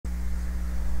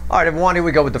All right, everyone, here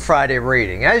we go with the Friday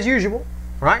reading. As usual,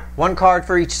 right? One card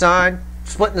for each sign,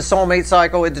 splitting the soulmate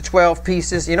cycle into 12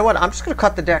 pieces. You know what? I'm just going to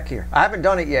cut the deck here. I haven't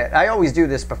done it yet. I always do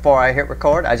this before I hit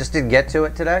record. I just didn't get to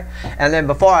it today. And then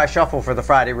before I shuffle for the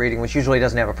Friday reading, which usually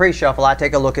doesn't have a pre-shuffle, I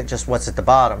take a look at just what's at the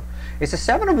bottom. It's a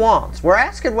Seven of Wands. We're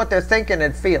asking what they're thinking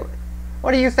and feeling.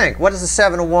 What do you think? What does the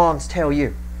Seven of Wands tell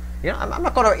you? You know, I'm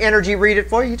not going to energy read it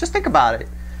for you. Just think about it.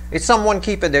 It's someone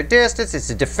keeping their distance. It's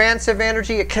a defensive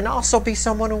energy. It can also be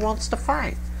someone who wants to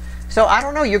fight. So I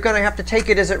don't know. You're going to have to take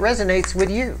it as it resonates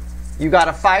with you. You got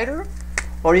a fighter,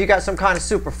 or you got some kind of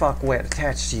super fuck wit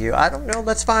attached to you. I don't know.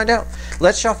 Let's find out.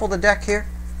 Let's shuffle the deck here.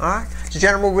 All right. It's a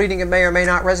general reading. It may or may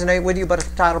not resonate with you, but if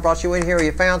the title brought you in here, or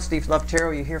you found Steve Love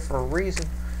Tarot, you're here for a reason.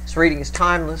 This reading is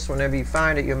timeless. Whenever you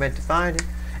find it, you're meant to find it.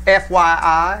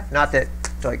 FYI, not that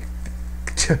like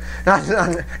not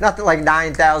that like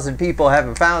 9,000 people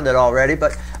haven't found it already,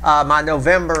 but my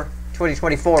November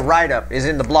 2024 write-up is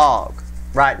in the blog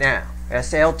right now.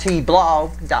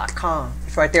 sltblog.com.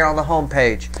 It's right there on the home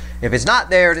page. If it's not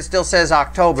there and it still says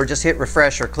October, just hit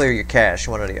refresh or clear your cache,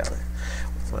 one or the other.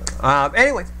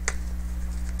 Anyway,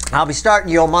 I'll be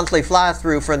starting your monthly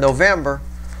fly-through for November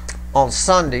on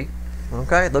Sunday.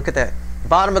 Okay, look at that.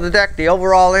 Bottom of the deck, the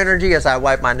overall energy, as I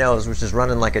wipe my nose, which is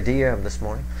running like a DM this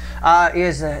morning,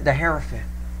 is the Hierophant.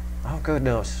 Oh, good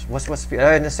news. What's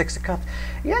in the Six of Cups?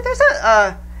 Yeah, there's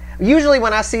a... usually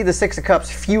when I see the Six of Cups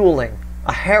fueling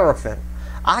a Hierophant,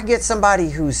 I get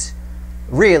somebody who's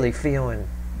really feeling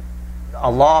a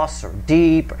loss or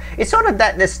deep. It's sort of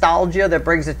that nostalgia that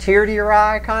brings a tear to your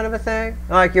eye kind of a thing.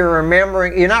 Like you're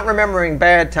not remembering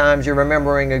bad times, you're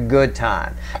remembering a good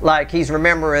time. Like he's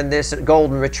remembering this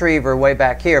golden retriever way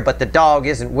back here, but the dog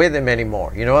isn't with him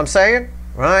anymore. You know what I'm saying?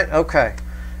 Right? Okay.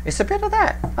 It's a bit of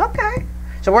that. Okay.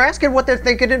 So we're asking what they're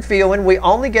thinking and feeling. We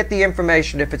only get the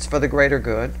information if it's for the greater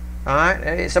good. All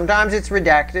right? Sometimes it's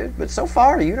redacted, but so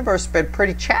far the universe has been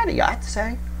pretty chatty, I'd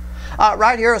say.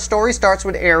 Right here, a story starts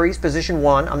with Aries, position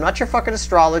 1. I'm not your fucking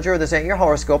astrologer. This ain't your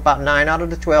horoscope. About 9 out of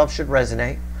the 12 should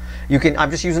resonate. I'm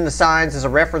just using the signs as a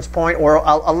reference point or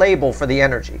a label for the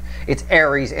energy. It's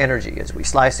Aries energy. As we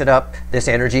slice it up, this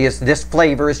energy is, this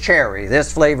flavor is cherry.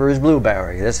 This flavor is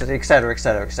blueberry. This is et cetera, et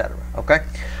cetera, et cetera. Okay?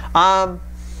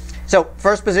 So,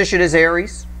 first position is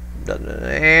Aries.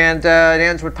 And it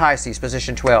ends with Pisces,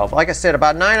 position 12. Like I said,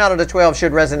 about 9 out of the 12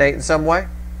 should resonate in some way.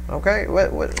 Okay, where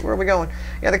are we going?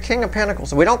 Yeah, the King of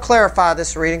Pentacles. We don't clarify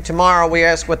this reading. Tomorrow we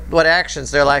ask what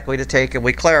actions they're likely to take, and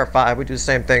we clarify. We do the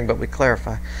same thing, but we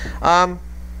clarify. And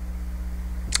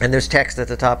there's text at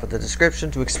the top of the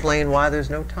description to explain why there's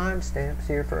no timestamps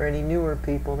here for any newer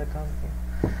people that come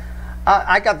here.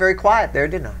 I got very quiet there,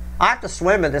 didn't I? I have to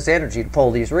swim in this energy to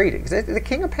pull these readings. The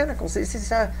King of Pentacles,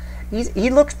 he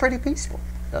looks pretty peaceful,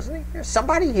 doesn't he?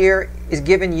 Somebody here is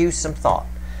giving you some thought.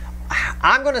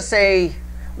 I'm going to say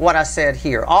what I said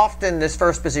here. Often this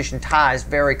first position ties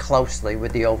very closely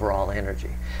with the overall energy,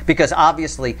 because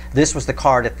obviously this was the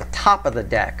card at the top of the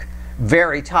deck,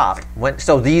 very top,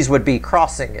 so these would be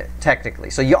crossing it technically.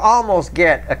 So you almost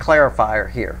get a clarifier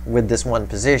here with this one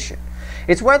position.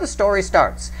 It's where the story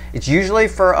starts. It's usually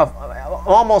for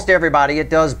almost everybody. It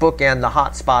does bookend the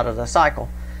hot spot of the cycle.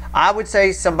 I would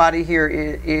say somebody here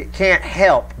it can't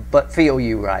help but feel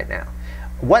you right now.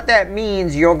 What that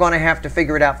means, you're going to have to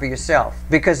figure it out for yourself,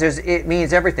 because it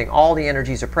means everything. All the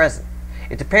energies are present.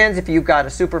 It depends if you've got a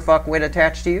super fuckwit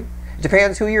attached to you. It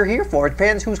depends who you're here for. It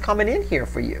depends who's coming in here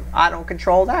for you. I don't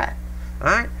control that. All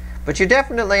right? But you're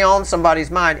definitely on somebody's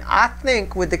mind. I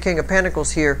think with the King of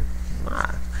Pentacles here,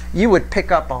 you would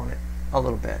pick up on it a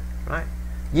little bit. Right?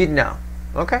 You'd know.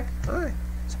 Okay? All right.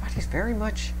 Somebody's very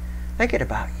much thinking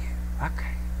about you.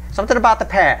 Okay. Something about the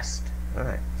past. All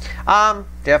right.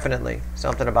 Definitely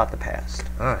something about the past.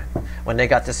 All right. When they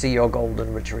got to see your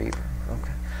golden retriever.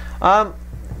 Okay.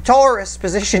 Taurus,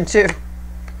 position 2.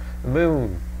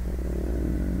 Moon.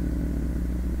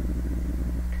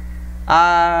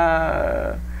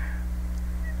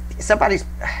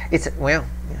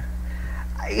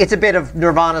 It's a bit of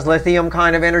Nirvana's Lithium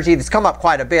kind of energy. It's come up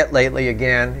quite a bit lately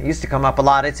again. It used to come up a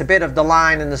lot. It's a bit of the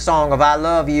line in the song of I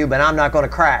love you, but I'm not going to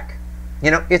crack. You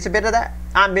know, it's a bit of that.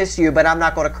 I miss you, but I'm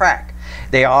not going to crack.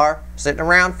 They are sitting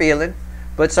around feeling,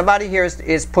 but somebody here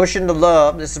is pushing the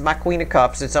love. This is my Queen of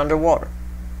Cups. It's underwater.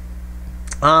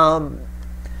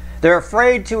 They're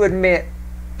afraid to admit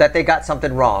that they got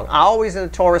something wrong. I always, in the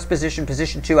Taurus position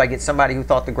 2, I get somebody who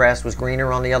thought the grass was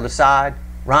greener on the other side.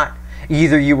 Right?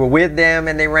 Either you were with them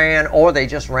and they ran, or they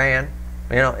just ran.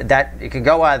 You know, it can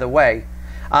go either way.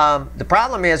 The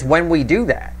problem is when we do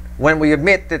that, when we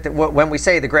admit that, when we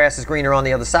say the grass is greener on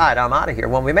the other side, I'm out of here.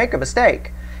 When we make a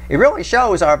mistake, It really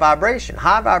shows our vibration.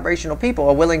 High vibrational people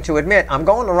are willing to admit, I'm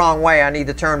going the wrong way, I need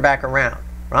to turn back around,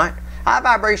 right? High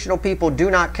vibrational people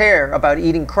do not care about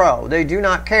eating crow. They do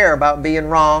not care about being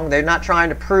wrong. They're not trying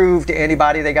to prove to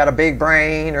anybody they got a big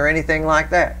brain or anything like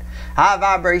that. High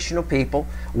vibrational people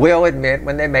will admit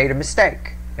when they made a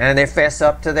mistake, and they fess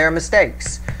up to their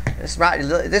mistakes.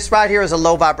 This right here is a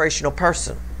low vibrational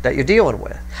person that you're dealing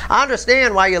with. I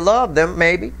understand why you love them,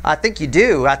 maybe. I think you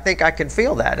do. I think I can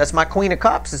feel that. That's my Queen of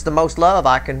Cups. It's the most love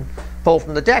I can pull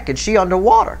from the deck. And she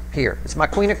underwater here. It's my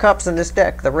Queen of Cups in this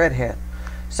deck, the redhead.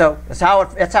 So that's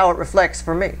how it reflects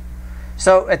for me.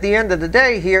 So at the end of the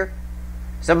day here,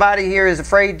 somebody here is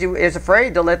afraid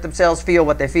to let themselves feel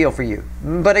what they feel for you.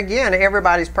 But again,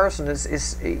 everybody's person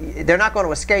they're not going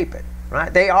to escape it,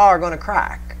 right? They are going to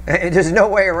crack. There's no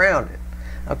way around it.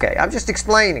 Okay, I'm just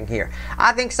explaining here.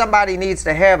 I think somebody needs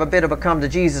to have a bit of a come to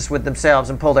Jesus with themselves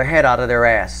and pull their head out of their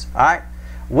ass. All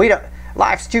right?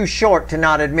 Life's too short to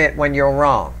not admit when you're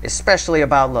wrong, especially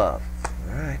about love.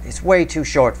 All right, it's way too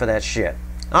short for that shit.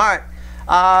 All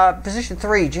right, position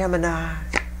 3, Gemini.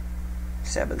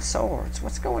 7 swords.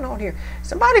 What's going on here?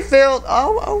 Somebody felt,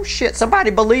 oh shit,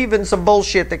 somebody believing some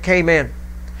bullshit that came in.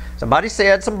 Somebody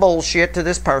said some bullshit to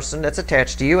this person that's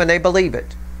attached to you, and they believe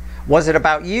it. Was it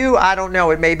about you? I don't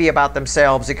know. It may be about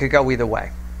themselves. It could go either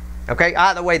way. Okay?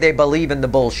 Either way, they believe in the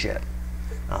bullshit.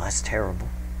 Oh, that's terrible.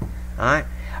 All right?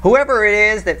 Whoever it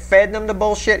is that fed them the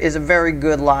bullshit is a very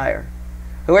good liar.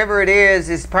 Whoever it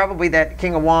is probably that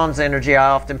King of Wands energy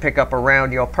I often pick up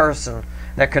around your person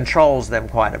that controls them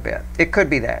quite a bit. It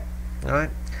could be that. All right?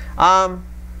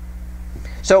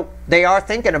 So they are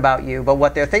thinking about you, but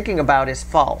what they're thinking about is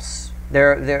false.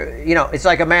 It's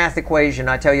like a math equation.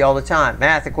 I tell you all the time.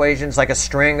 Math equations, like a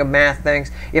string of math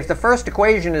things. If the first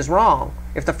equation is wrong,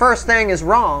 if the first thing is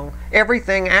wrong,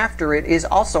 everything after it is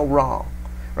also wrong,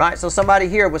 right? So somebody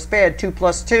here was fed 2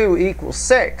 + 2 =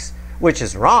 6, which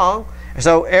is wrong.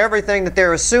 So everything that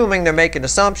they're assuming, they're making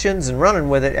assumptions and running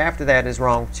with it after that is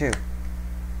wrong too.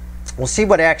 We'll see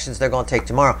what actions they're going to take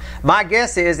tomorrow. My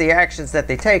guess is the actions that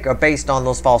they take are based on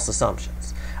those false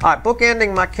assumptions. All right,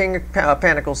 bookending my King of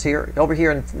Pentacles here. Over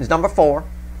here is number 4.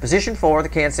 Position 4, the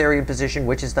Cancerian position,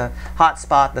 which is the hot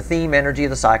spot, the theme energy of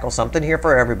the cycle. Something here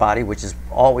for everybody, which is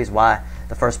always why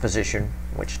the first position,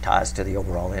 which ties to the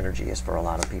overall energy, is for a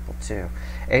lot of people too.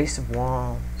 Ace of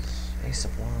Wands, Ace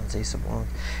of Wands, Ace of Wands.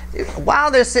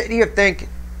 While they're sitting here thinking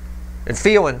and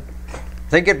feeling,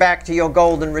 thinking back to your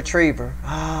golden retriever. Oh,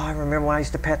 I remember when I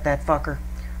used to pet that fucker.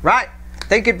 Right?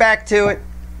 Thinking back to it.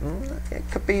 It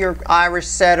could be your Irish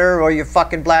setter or your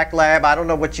fucking black lab. I don't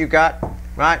know what you got.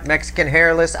 Right? Mexican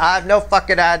hairless. I have no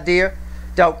fucking idea.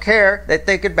 Don't care. They're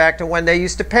thinking back to when they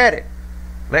used to pet it.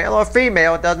 Male or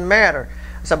female, it doesn't matter.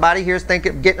 Somebody here is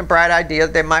thinking, getting a bright idea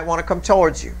that they might want to come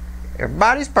towards you.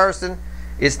 Everybody's person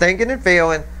is thinking and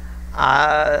feeling,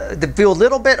 they feel a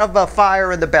little bit of a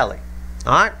fire in the belly.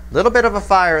 All right? A little bit of a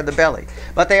fire in the belly.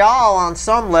 But they all, on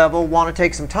some level, want to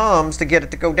take some Tums to get it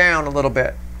to go down a little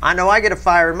bit. I know I get a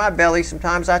fire in my belly.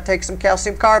 Sometimes I take some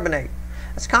calcium carbonate.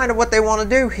 That's kind of what they want to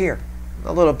do here.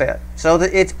 A little bit. So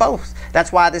that it's both.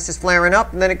 That's why this is flaring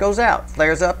up and then it goes out.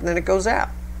 Flares up and then it goes out.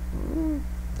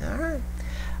 All right.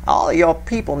 All of your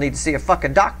people need to see a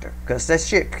fucking doctor because that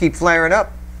shit keep flaring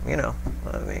up. You know,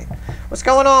 I mean, what's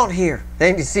going on here?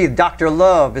 They need to see Dr.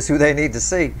 Love is who they need to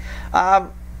see.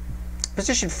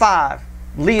 Position 5,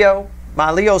 Leo, my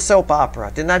Leo soap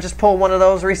opera. Didn't I just pull one of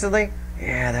those recently?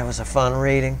 Yeah, that was a fun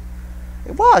reading.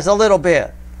 It was a little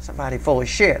bit. Somebody full of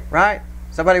shit, right?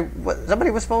 Somebody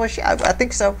was full of shit. I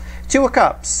think so. 2 of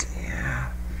Cups.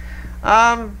 Yeah.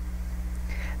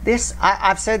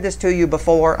 I've said this to you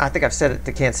before. I think I've said it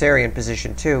to Cancerian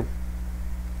position too.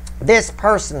 This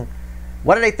person,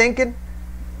 what are they thinking?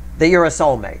 That you're a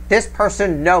soulmate. This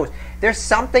person knows. There's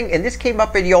something, and this came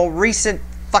up in your recent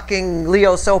fucking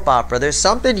Leo soap opera. There's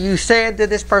something you said to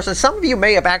this person. Some of you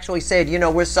may have actually said, you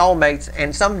know, we're soulmates,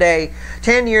 and someday,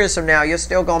 10 years from now, you're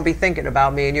still going to be thinking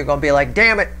about me, and you're going to be like,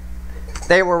 damn it,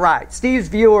 they were right. Steve's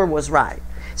viewer was right.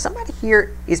 Somebody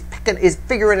here is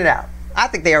figuring it out. I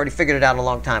think they already figured it out a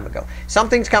long time ago.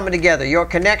 Something's coming together. Your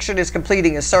connection is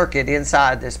completing a circuit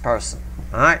inside this person.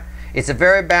 All right? It's a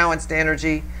very balanced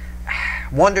energy.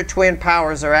 Wonder Twin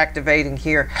powers are activating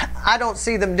here. I don't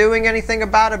see them doing anything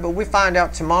about it, but we find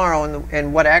out tomorrow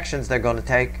and what actions they're going to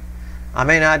take. I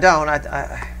mean, I don't.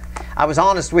 I was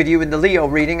honest with you in the Leo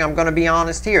reading. I'm going to be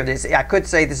honest here. I could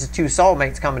say this is 2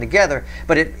 soulmates coming together,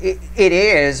 but it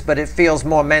is, but it feels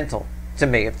more mental to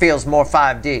me. It feels more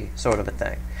 5D sort of a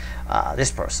thing.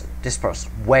 This person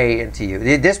way into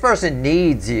you. This person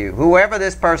needs you. Whoever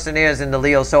this person is in the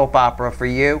Leo soap opera for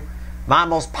you, My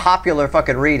most popular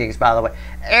fucking readings, by the way.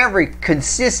 Every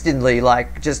consistently,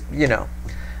 like, just, you know,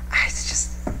 it's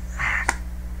just,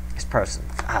 this person,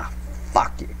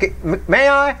 fuck you. May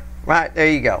I? Right, there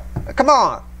you go. Come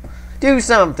on, do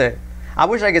something. I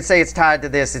wish I could say it's tied to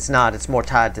this. It's not. It's more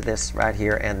tied to this right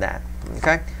here and that.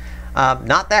 Okay?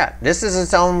 Not that. This is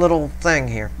its own little thing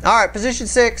here. All right, position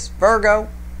 6, Virgo.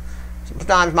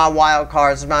 Sometimes my wild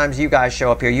card, sometimes you guys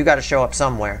show up here. You got to show up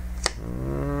somewhere.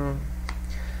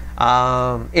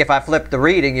 If I flip the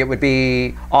reading, it would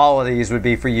be, all of these would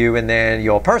be for you, and then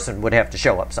your person would have to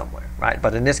show up somewhere, right?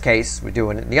 But in this case, we're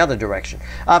doing it in the other direction.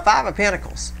 5 of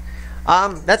Pentacles.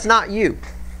 That's not you.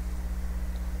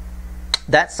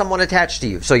 That's someone attached to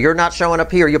you. So you're not showing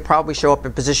up here. You'll probably show up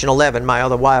in position 11, my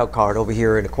other wild card over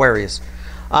here in Aquarius.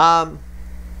 I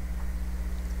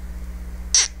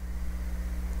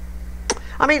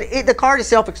mean, the card is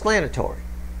self-explanatory.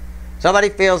 Somebody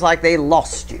feels like they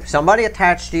lost you. Somebody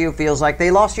attached to you feels like they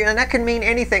lost you. And that can mean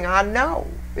anything. I know.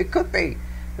 It could be. It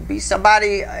could be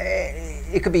somebody,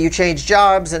 it could be you change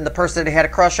jobs and the person that had a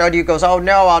crush on you goes, oh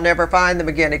no, I'll never find them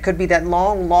again. It could be that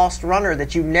long lost runner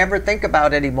that you never think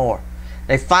about anymore.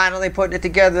 They finally put it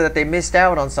together that they missed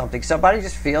out on something. Somebody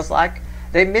just feels like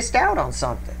they missed out on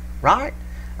something, right?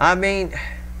 I mean,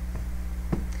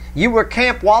 you were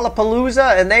Camp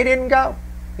Wallapalooza and they didn't go.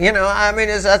 You know, I mean,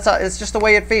 it's just the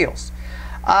way it feels.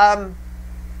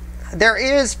 There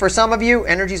is, for some of you,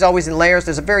 energy is always in layers.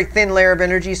 There's a very thin layer of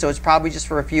energy, so it's probably just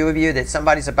for a few of you that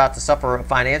somebody's about to suffer a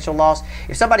financial loss.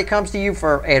 If somebody comes to you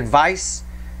for advice,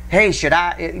 hey, should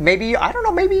I, maybe, I don't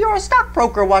know, maybe you're a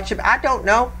stockbroker watching, I don't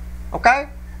know, okay?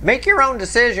 Make your own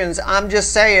decisions. I'm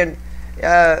just saying,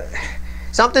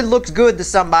 something looks good to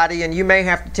somebody and you may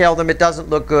have to tell them it doesn't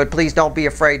look good. Please don't be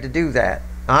afraid to do that,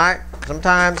 all right?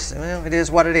 Sometimes, well, it is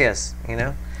what it is, you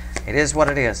know? It is what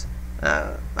it is.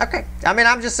 Okay. I mean,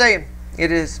 I'm just saying,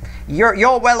 it is.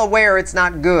 You're well aware it's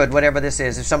not good, whatever this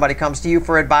is. If somebody comes to you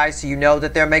for advice, you know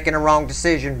that they're making a wrong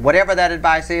decision. Whatever that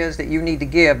advice is that you need to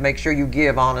give, make sure you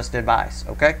give honest advice,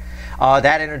 okay?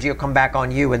 That energy will come back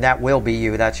on you, and that will be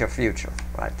you. That's your future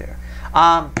right there.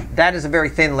 That is a very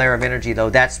thin layer of energy, though.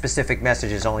 That specific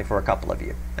message is only for a couple of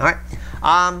you, all right?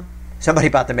 Somebody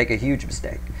about to make a huge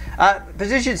mistake.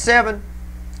 Position 7,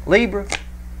 Libra,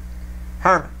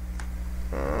 Hermit.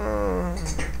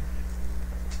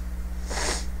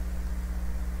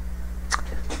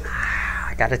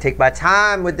 I got to take my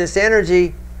time with this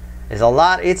energy. There's a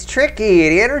lot. It's tricky.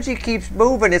 The energy keeps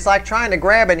moving. It's like trying to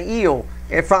grab an eel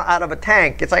out of a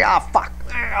tank. It's like, oh fuck,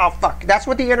 oh fuck. That's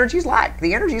what the energy's like.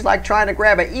 The energy's like trying to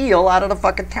grab an eel out of the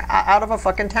fucking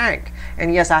tank.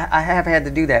 And yes, I have had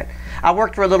to do that. I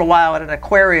worked for a little while at an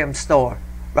aquarium store,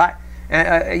 right?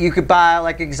 And you could buy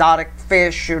like exotic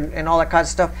fish and all that kind of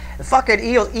stuff. The fucking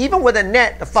eel, even with a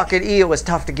net, the fucking eel is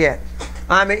tough to get.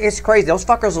 I mean, it's crazy. Those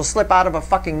fuckers will slip out of a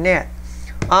fucking net.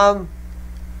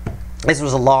 This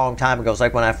was a long time ago. It's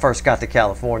like when I first got to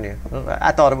California.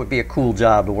 I thought it would be a cool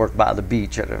job to work by the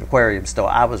beach at an aquarium store.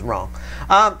 I was wrong.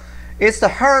 It's the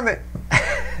Hermit.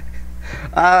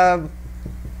 I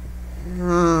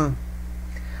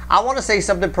want to say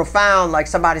something profound, like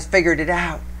somebody's figured it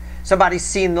out. Somebody's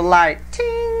seen the light.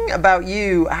 Ting, about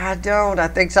you. I don't. I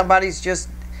think somebody's just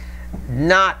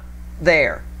not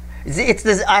there. It's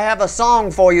this. I have a song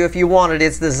for you if you want it.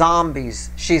 It's the Zombies.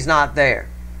 She's not there.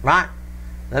 Right?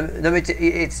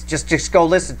 It's just go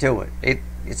listen to it.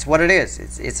 It's what it is.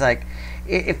 It's like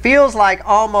it feels like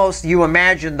almost you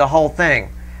imagined the whole thing.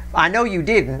 I know you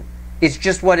didn't. It's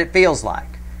just what it feels like.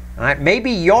 All right? Maybe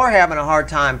you're having a hard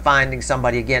time finding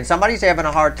somebody again. Somebody's having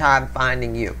a hard time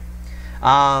finding you.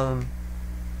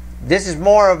 This is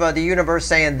more of the universe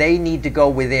saying they need to go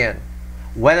within.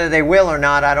 Whether they will or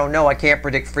not, I don't know. I can't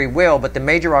predict free will, but the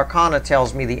major arcana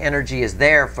tells me the energy is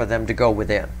there for them to go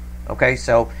within. Okay,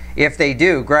 so if they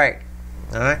do, great.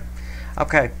 All right.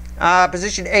 Okay.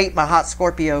 Position 8, my hot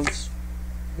Scorpios.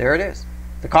 There it is.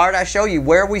 The card I show you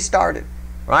where we started.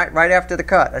 Right after the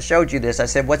cut. I showed you this. I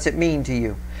said, what's it mean to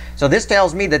you? So this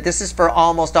tells me that this is for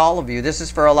almost all of you. This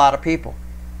is for a lot of people.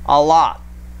 A lot.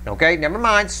 Okay, never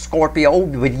mind Scorpio. Oh,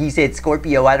 when he said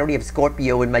Scorpio, I don't have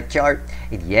Scorpio in my chart.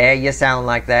 And yeah, you sound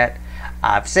like that.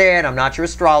 I've said I'm not your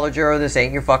astrologer. This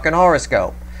ain't your fucking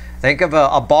horoscope. Think of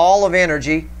a ball of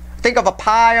energy. Think of a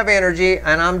pie of energy,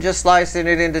 and I'm just slicing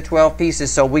it into 12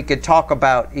 pieces so we could talk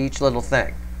about each little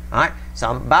thing. All right,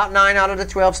 so about 9 out of the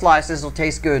 12 slices will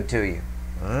taste good to you.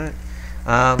 All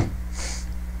right.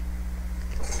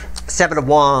 7 of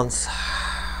Wands.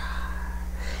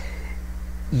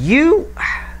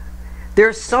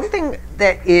 There's something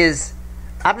that is,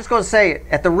 I'm just going to say it,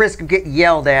 at the risk of getting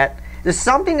yelled at, There's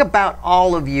something about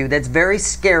all of you that's very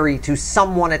scary to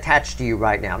someone attached to you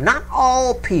right now. Not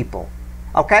all people,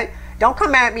 okay? Don't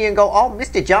come at me and go, oh,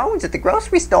 Mr. Jones at the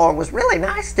grocery store was really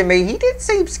nice to me. He didn't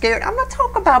seem scared. I'm not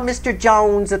talking about Mr.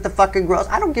 Jones at the fucking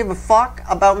grocery. I don't give a fuck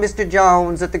about Mr.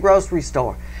 Jones at the grocery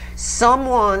store.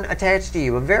 Someone attached to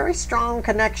you, a very strong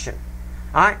connection,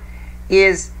 all right,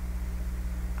 is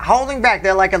holding back.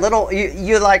 They're like a little,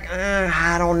 you're like,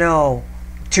 I don't know,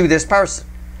 to this person.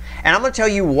 And I'm going to tell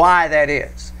you why that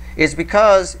is. It's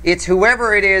because it's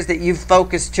whoever it is that you've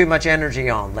focused too much energy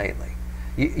on lately.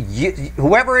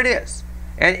 Whoever it is.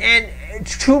 And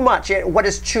too much, what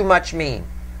does too much mean?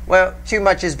 Well, too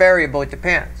much is variable. It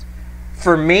depends.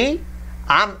 For me,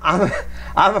 I'm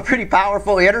a pretty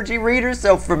powerful energy reader.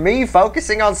 So for me,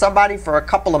 focusing on somebody for a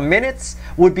couple of minutes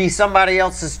would be somebody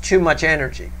else's too much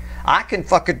energy. I can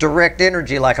fucking direct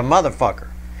energy like a motherfucker.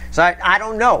 So I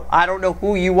don't know. I don't know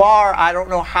who you are. I don't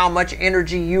know how much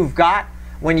energy you've got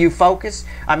when you focus.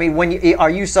 I mean, are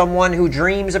you someone who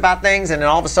dreams about things and then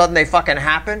all of a sudden they fucking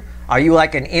happen? Are you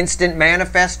like an instant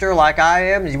manifester like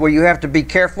I am, where you have to be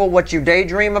careful what you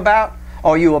daydream about?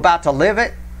 Or are you about to live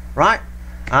it? Right?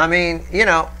 I mean, you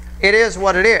know, it is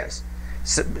what it is.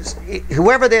 So,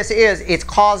 whoever this is, it's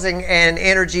causing an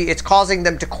energy, it's causing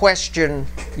them to question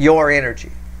your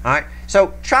energy. All right?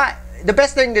 So the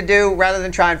best thing to do, rather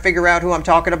than try and figure out who I'm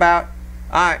talking about,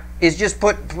 all right, is just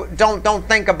don't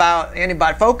think about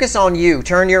anybody. Focus on you.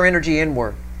 Turn your energy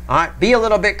inward. All right? Be a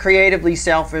little bit creatively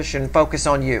selfish and focus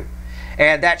on you.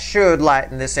 And that should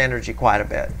lighten this energy quite a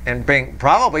bit and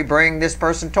probably bring this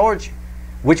person towards you,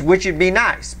 which would be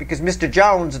nice, because Mr.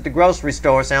 Jones at the grocery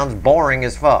store sounds boring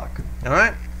as fuck. All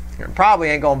right? Probably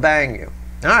ain't gonna bang you.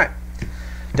 All right.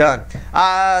 Done.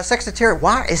 Sagittarius,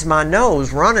 why is my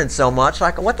nose running so much?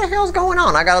 Like, what the hell's going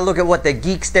on? I gotta look at what the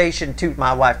Geek Station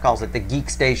my wife calls it the Geek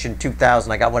Station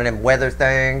 2000. I got one of them weather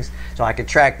things so I can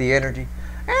track the energy.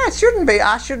 It shouldn't be.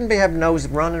 I shouldn't be having nose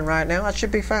running right now. I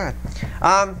should be fine.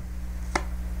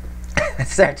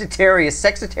 Sagittarius,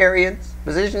 Sexitarians,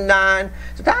 position 9.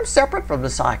 Sometimes separate from the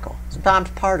cycle. Sometimes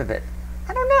part of it.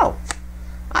 I don't know.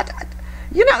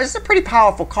 You know, it's a pretty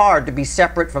powerful card to be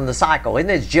separate from the cycle. Isn't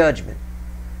it? Judgment.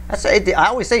 I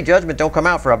always say judgment don't come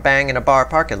out for a bang in a bar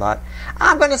parking lot.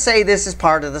 I'm going to say this is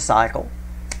part of the cycle.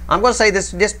 I'm going to say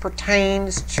this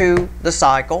pertains to the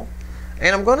cycle.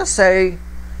 And I'm going to say,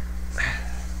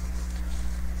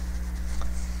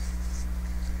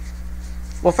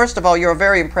 well, first of all, you're a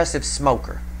very impressive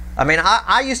smoker. I mean,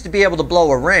 I used to be able to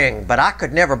blow a ring, but I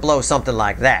could never blow something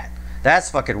like that. That's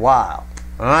fucking wild.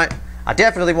 All right? I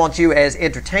definitely want you as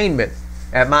entertainment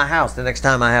at my house the next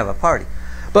time I have a party.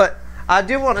 But I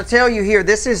do want to tell you here,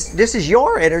 this is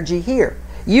your energy here.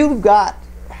 You've got,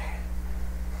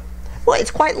 well,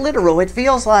 it's quite literal. It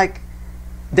feels like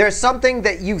there's something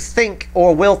that you think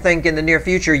or will think in the near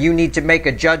future you need to make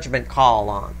a judgment call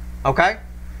on. Okay?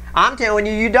 I'm telling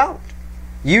you, you don't.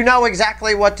 You know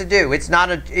exactly what to do. It's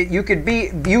not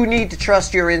you need to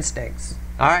trust your instincts.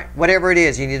 All right? Whatever it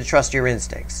is, you need to trust your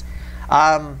instincts.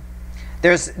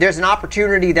 There's an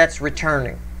opportunity that's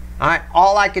returning. All right?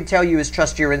 All I can tell you is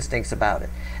trust your instincts about it.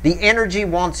 The energy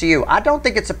wants you. I don't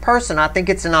think it's a person. I think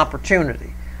it's an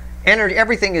opportunity.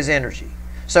 Everything is energy.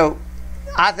 So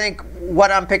I think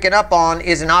what I'm picking up on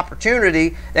is an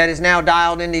opportunity that is now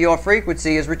dialed into your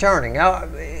frequency is returning.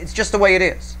 It's just the way it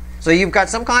is. So you've got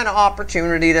some kind of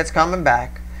opportunity that's coming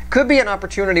back. Could be an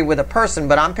opportunity with a person,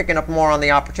 but I'm picking up more on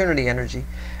the opportunity energy.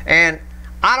 And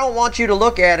I don't want you to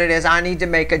look at it as I need to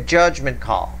make a judgment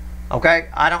call. Okay?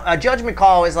 A judgment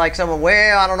call is like someone,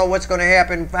 well, I don't know what's going to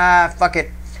happen. Fuck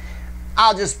it.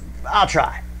 I'll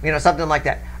try. You know, something like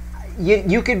that.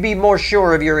 You could be more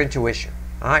sure of your intuition.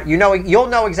 All right? You'll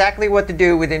know exactly what to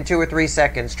do within 2 or 3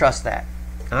 seconds. Trust that.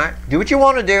 All right? Do what you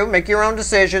want to do. Make your own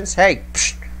decisions. Hey,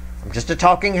 I'm just a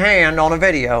talking hand on a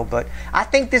video, but I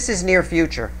think this is near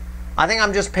future. I think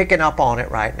I'm just picking up on it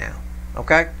right now.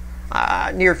 Okay?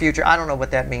 Near future. I don't know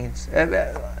what that means.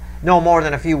 No more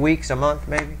than a few weeks, a month,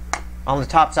 maybe. On the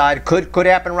top side, could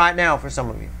happen right now for some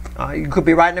of you. You could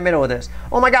be right in the middle of this.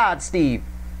 Oh my God, Steve.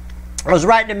 I was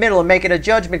right in the middle of making a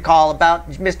judgment call about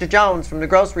Mr. Jones from the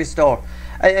grocery store.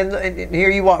 And here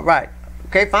you are. Right.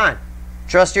 Okay, fine.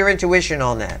 Trust your intuition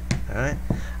on that. All right.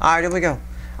 All right, here we go.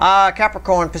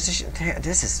 Capricorn, position 10.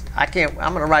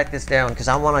 I'm going to write this down because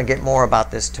I want to get more about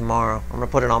this tomorrow. I'm going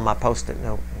to put it on my post-it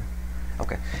note.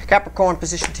 Okay. Capricorn,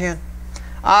 position 10.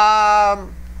 9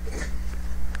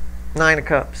 of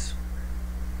Cups.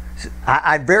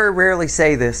 I very rarely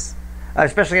say this,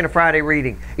 especially in a Friday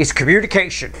reading. It's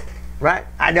communication, right?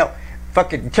 I know.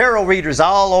 Fucking tarot readers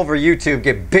all over YouTube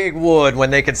get big wood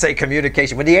when they can say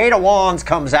communication. When the Eight of Wands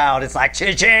comes out, it's like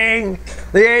cha-ching!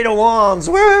 The Eight of Wands,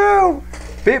 woo!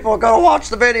 People are gonna watch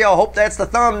the video. Hope that's the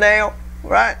thumbnail,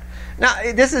 right? Now,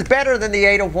 this is better than the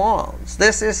Eight of Wands.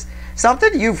 This is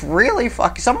something you've really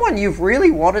someone you've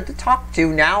really wanted to talk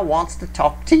to now wants to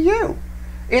talk to you.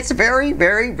 It's very,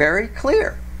 very, very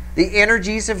clear. The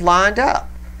energies have lined up.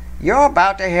 You're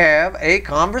about to have a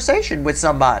conversation with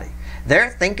somebody.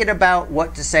 They're thinking about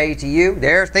what to say to you.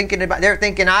 They're thinking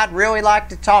I'd really like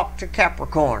to talk to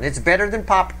Capricorn. It's better than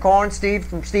popcorn. Steve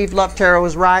from Steve Love Tarot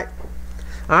is right.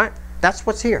 All right, that's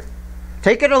what's here.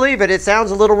 Take it or leave it. It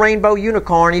sounds a little rainbow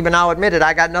unicorn, even I'll admit it.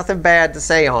 I got nothing bad to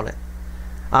say on it.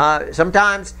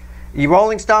 Sometimes you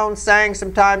Rolling Stones sang,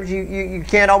 sometimes you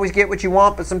can't always get what you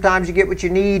want, but sometimes you get what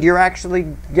you need. You're actually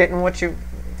getting what you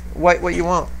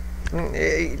want.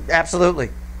 Absolutely.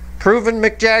 Proving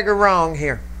Mick Jagger wrong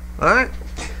here. All right.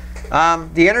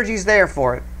 The energy's there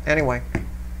for it. Anyway.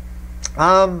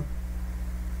 I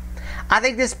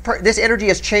think this energy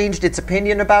has changed its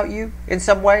opinion about you in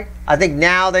some way. I think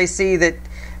now they see that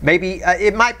maybe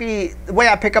it might be the way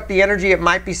I pick up the energy. It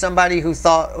might be somebody who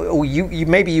thought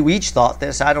maybe you each thought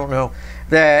this. I don't know,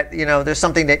 that there's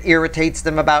something that irritates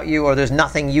them about you, or there's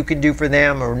nothing you can do for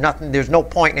them, or nothing. There's no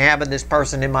point in having this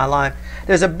person in my life.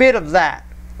 There's a bit of that.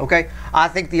 Okay, I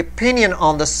think the opinion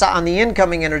on the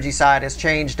incoming energy side has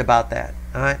changed about that.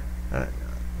 All right,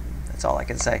 that's all I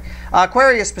can say.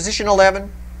 Aquarius, position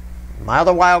 11. My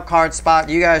other wild card spot.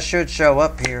 You guys should show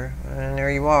up here, and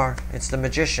there you are. It's the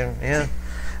Magician. Yeah,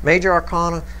 Major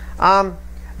Arcana.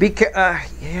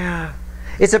 Yeah,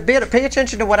 it's a bit. Pay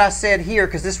attention to what I said here,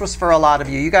 because this was for a lot of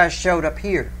you. You guys showed up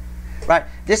here, right?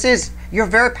 You're a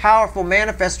very powerful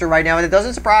manifester right now, and it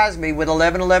doesn't surprise me with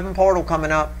 1111 portal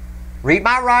coming up. Read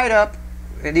my write-up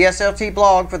in the SLT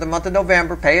blog for the month of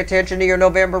November. Pay attention to your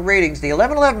November readings. The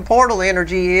 1111 portal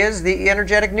energy is the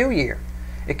energetic new year.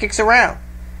 It kicks around.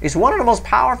 It's one of the most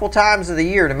powerful times of the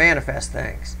year to manifest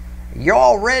things. You're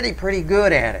already pretty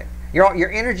good at it.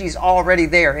 Your energy's already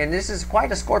there, and this is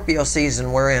quite a Scorpio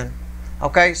season we're in.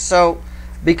 Okay, so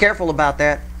be careful about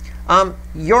that.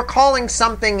 You're calling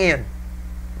something in.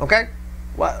 Okay?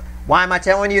 Why am I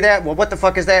telling you that? Well, what the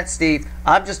fuck is that, Steve?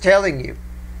 I'm just telling you.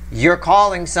 You're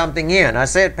calling something in. I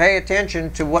said pay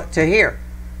attention to what to hear,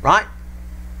 right?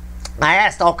 I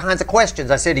asked all kinds of questions.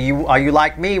 I said, are you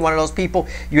like me, one of those people,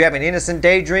 you have an innocent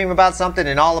daydream about something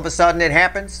and all of a sudden it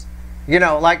happens?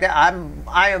 Like that.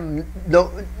 I am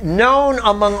known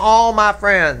among all my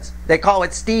friends. They call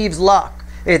it Steve's luck.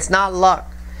 It's not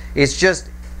luck. It's just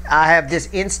I have this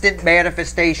instant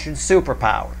manifestation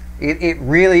superpower. It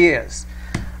really is.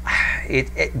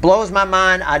 It blows my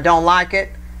mind. I don't like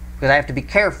it, because I have to be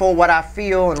careful what I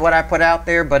feel and what I put out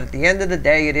there, but at the end of the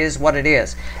day, it is what it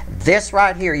is. This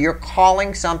right here, you're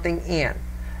calling something in.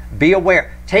 Be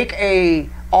aware. Take a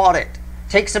audit.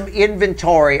 Take some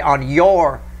inventory on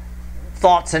your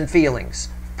thoughts and feelings.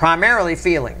 Primarily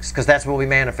feelings, because that's what we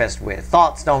manifest with.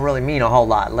 Thoughts don't really mean a whole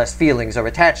lot unless feelings are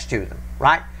attached to them,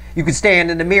 right? You could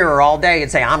stand in the mirror all day and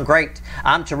say, I'm great,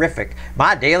 I'm terrific.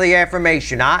 My daily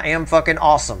affirmation, I am fucking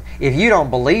awesome. If you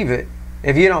don't believe it,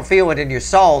 if you don't feel it in your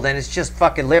soul, then it's just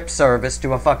fucking lip service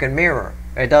to a fucking mirror.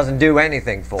 It doesn't do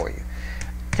anything for you.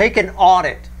 Take an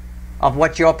audit of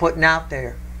what you're putting out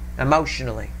there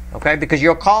emotionally, okay? Because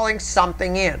you're calling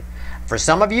something in. For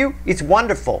some of you, it's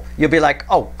wonderful. You'll be like,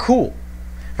 oh, cool.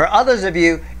 For others of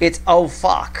you, it's oh,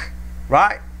 fuck,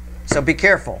 right? So be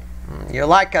careful. You're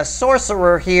like a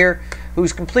sorcerer here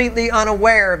who's completely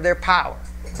unaware of their power.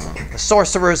 The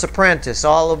sorcerer's apprentice,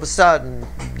 all of a sudden,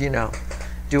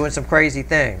 doing some crazy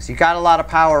things. You got a lot of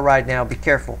power right now. Be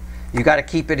careful. You got to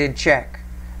keep it in check.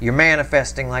 You're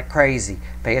manifesting like crazy.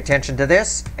 Pay attention to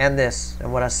this and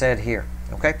what I said here.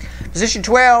 Okay? Position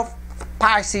 12,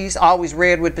 Pisces, always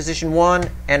read with position 1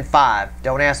 and 5.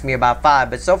 Don't ask me about 5,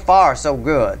 but so far, so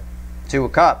good. 2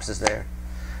 of Cups is there.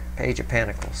 Page of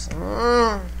Pentacles.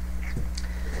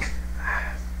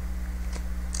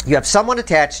 You have someone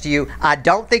attached to you. I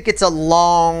don't think it's your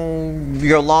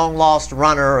long lost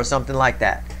runner or something like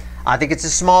that. I think it's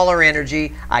a smaller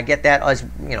energy. I get that as,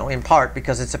 in part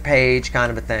because it's a page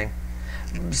kind of a thing.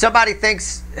 Somebody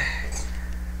thinks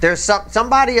there's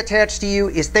somebody attached to you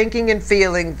is thinking and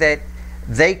feeling that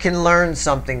they can learn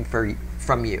something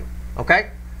from you.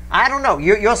 Okay? I don't know.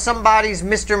 You're somebody's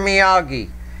Mr. Miyagi.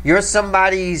 You're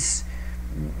somebody's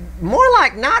more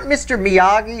like not Mr.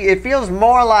 Miyagi. It feels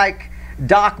more like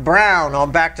Doc Brown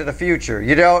on Back to the Future.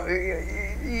 It's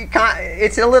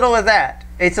a little of that.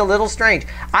 It's a little strange.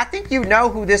 I think you know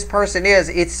who this person is.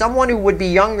 It's someone who would be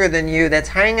younger than you that's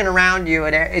hanging around you,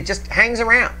 and it just hangs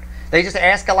around. They just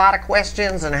ask a lot of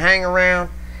questions and hang around.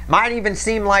 Might even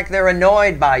seem like they're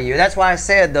annoyed by you. That's why I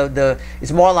said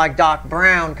it's more like Doc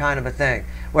Brown kind of a thing,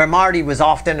 where Marty was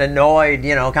often annoyed,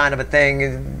 you know, kind of a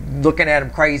thing, looking at him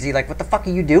crazy, like, what the fuck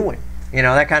are you doing? You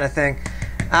know, that kind of thing.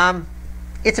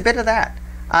 It's a bit of that.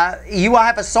 You will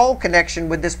have a soul connection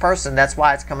with this person. That's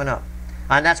why it's coming up.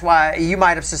 And that's why you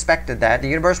might have suspected that. The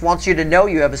universe wants you to know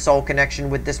you have a soul connection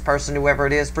with this person, whoever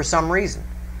it is, for some reason.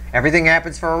 Everything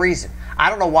happens for a reason. I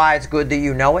don't know why it's good that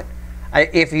you know it.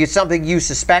 If it's something you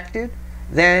suspected,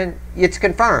 then it's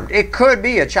confirmed. It could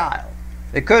be a child.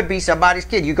 It could be somebody's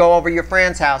kid. You go over your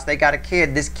friend's house, they got a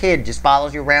kid. This kid just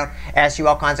follows you around, asks you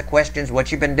all kinds of questions,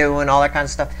 what you've been doing, all that kind of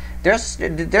stuff.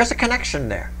 There's a connection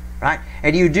there, right?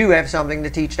 And you do have something to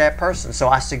teach that person. So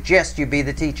I suggest you be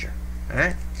the teacher, all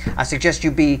right? I suggest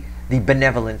you be the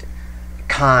benevolent,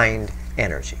 kind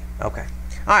energy. Okay.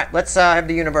 All right, let's have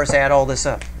the universe add all this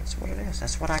up. That's what it is.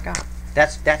 That's what I got.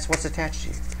 That's what's attached to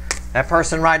you. That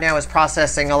person right now is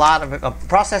processing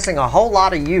processing a whole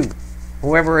lot of you,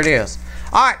 whoever it is.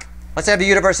 All right, let's have the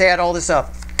universe add all this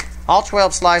up. All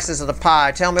 12 slices of the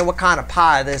pie. Tell me what kind of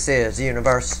pie this is,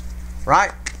 universe.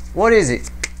 Right? What is it?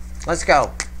 Let's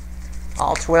go.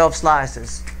 All 12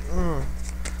 slices. Let's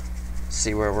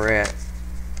see where we're at.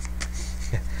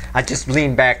 I just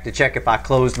leaned back to check if I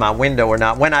closed my window or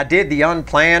not. When I did the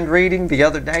unplanned reading the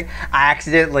other day, I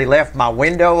accidentally left my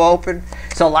window open.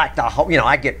 So like the whole, you know,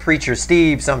 I get Preacher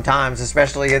Steve sometimes,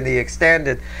 especially in the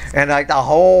extended, and like the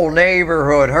whole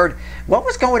neighborhood heard. What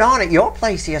was going on at your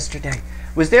place yesterday?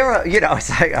 Was there a, you know, it's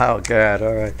like, oh God,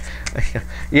 all right.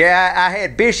 Yeah, I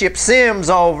had Bishop Sims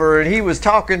over and he was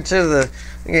talking to the,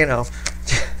 you know,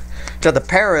 to the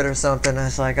parrot or something. I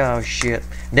was like, oh shit.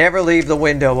 Never leave the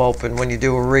window open when you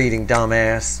do a reading,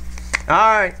 dumbass.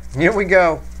 Alright, here we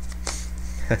go.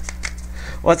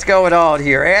 What's going on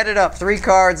here? Add it up. 3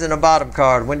 cards and a bottom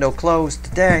card. Window closed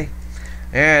today.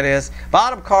 There it is.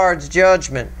 Bottom card's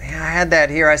Judgment. Yeah, I had that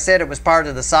here. I said it was part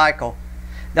of the cycle.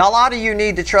 Now, a lot of you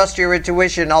need to trust your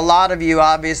intuition. A lot of you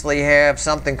obviously have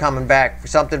something coming back,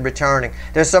 something returning.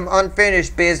 There's some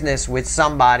unfinished business with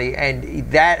somebody,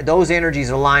 and those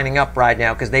energies are lining up right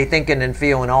now because they're thinking and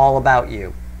feeling all about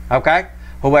you. Okay?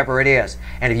 Whoever it is.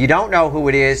 And if you don't know who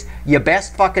it is, you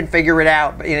best fucking figure it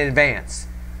out in advance.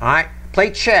 Alright?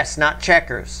 Play chess, not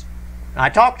checkers. I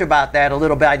talked about that a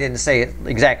little bit. I didn't say it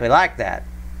exactly like that.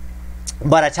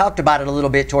 But I talked about it a little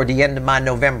bit toward the end of my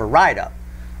November write-up.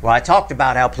 Well, I talked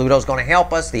about how Pluto's going to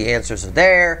help us. The answers are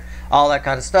there. All that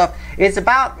kind of stuff. It's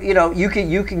about, you know, you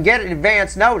can get an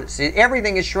advance notice.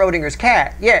 Everything is Schrodinger's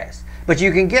cat, yes. But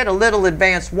you can get a little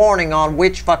advance warning on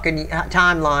which fucking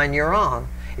timeline you're on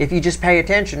if you just pay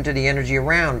attention to the energy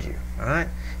around you. All right?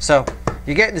 So,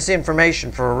 you're getting this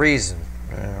information for a reason.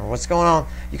 What's going on?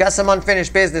 You got some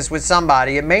unfinished business with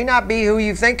somebody. It may not be who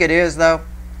you think it is, though.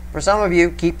 For some of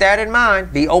you, keep that in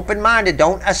mind. Be open-minded.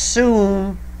 Don't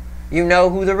assume you know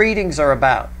who the readings are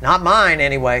about. Not mine,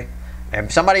 anyway. And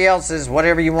somebody else's,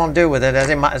 whatever you want to do with it,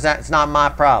 it's not my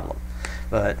problem.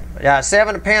 But, yeah,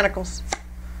 7 of Pentacles,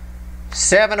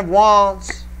 7 of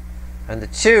Wands, and the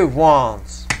 2 of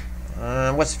Wands.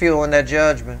 What's fueling that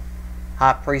Judgment?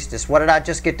 High Priestess. What did I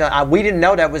just get done? We didn't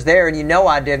know that was there, and you know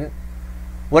I didn't.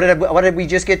 What did we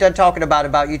just get done talking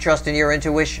about you trusting your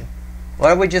intuition? What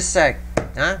did we just say?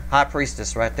 Huh? High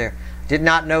Priestess right there. Did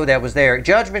not know that was there.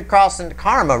 Judgment crossing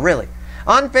Karma, really.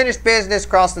 Unfinished business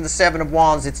crossing the 7 of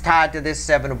Wands. It's tied to this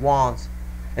 7 of Wands.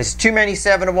 There's too many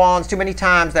 7 of Wands, too many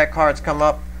times that card's come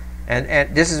up.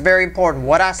 And this is very important.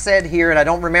 What I said here, and I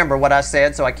don't remember what I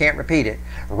said, so I can't repeat it.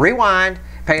 Rewind.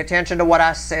 Pay attention to what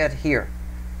I said here.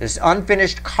 There's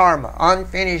unfinished karma,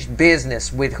 unfinished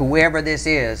business with whoever this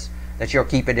is that you're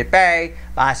keeping at bay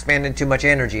by spending too much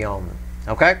energy on them.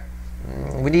 Okay?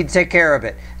 We need to take care of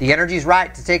it. The energy's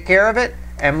right to take care of it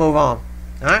and move on.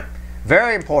 All right?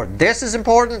 Very important. This is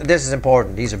important. This is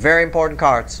important. These are very important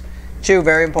cards. 2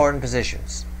 very important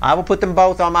positions. I will put them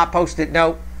both on my post-it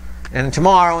note. And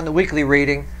tomorrow in the weekly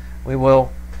reading, we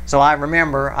will, so I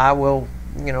remember, I will,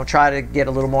 you know, try to get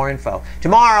a little more info.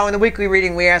 Tomorrow in the weekly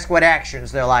reading, we ask what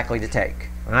actions they're likely to take.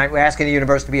 All right? We're asking the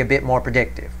universe to be a bit more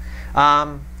predictive.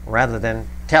 Rather than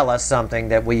tell us something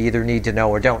that we either need to know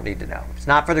or don't need to know. If it's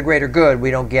not for the greater good,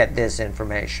 we don't get this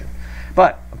information.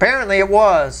 But apparently it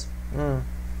was.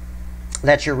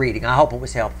 That's your reading. I hope it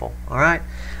was helpful. All right?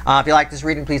 If you like this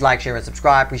reading, please like, share, and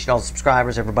subscribe. Appreciate all the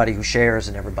subscribers, everybody who shares,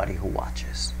 and everybody who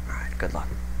watches. All right, good luck.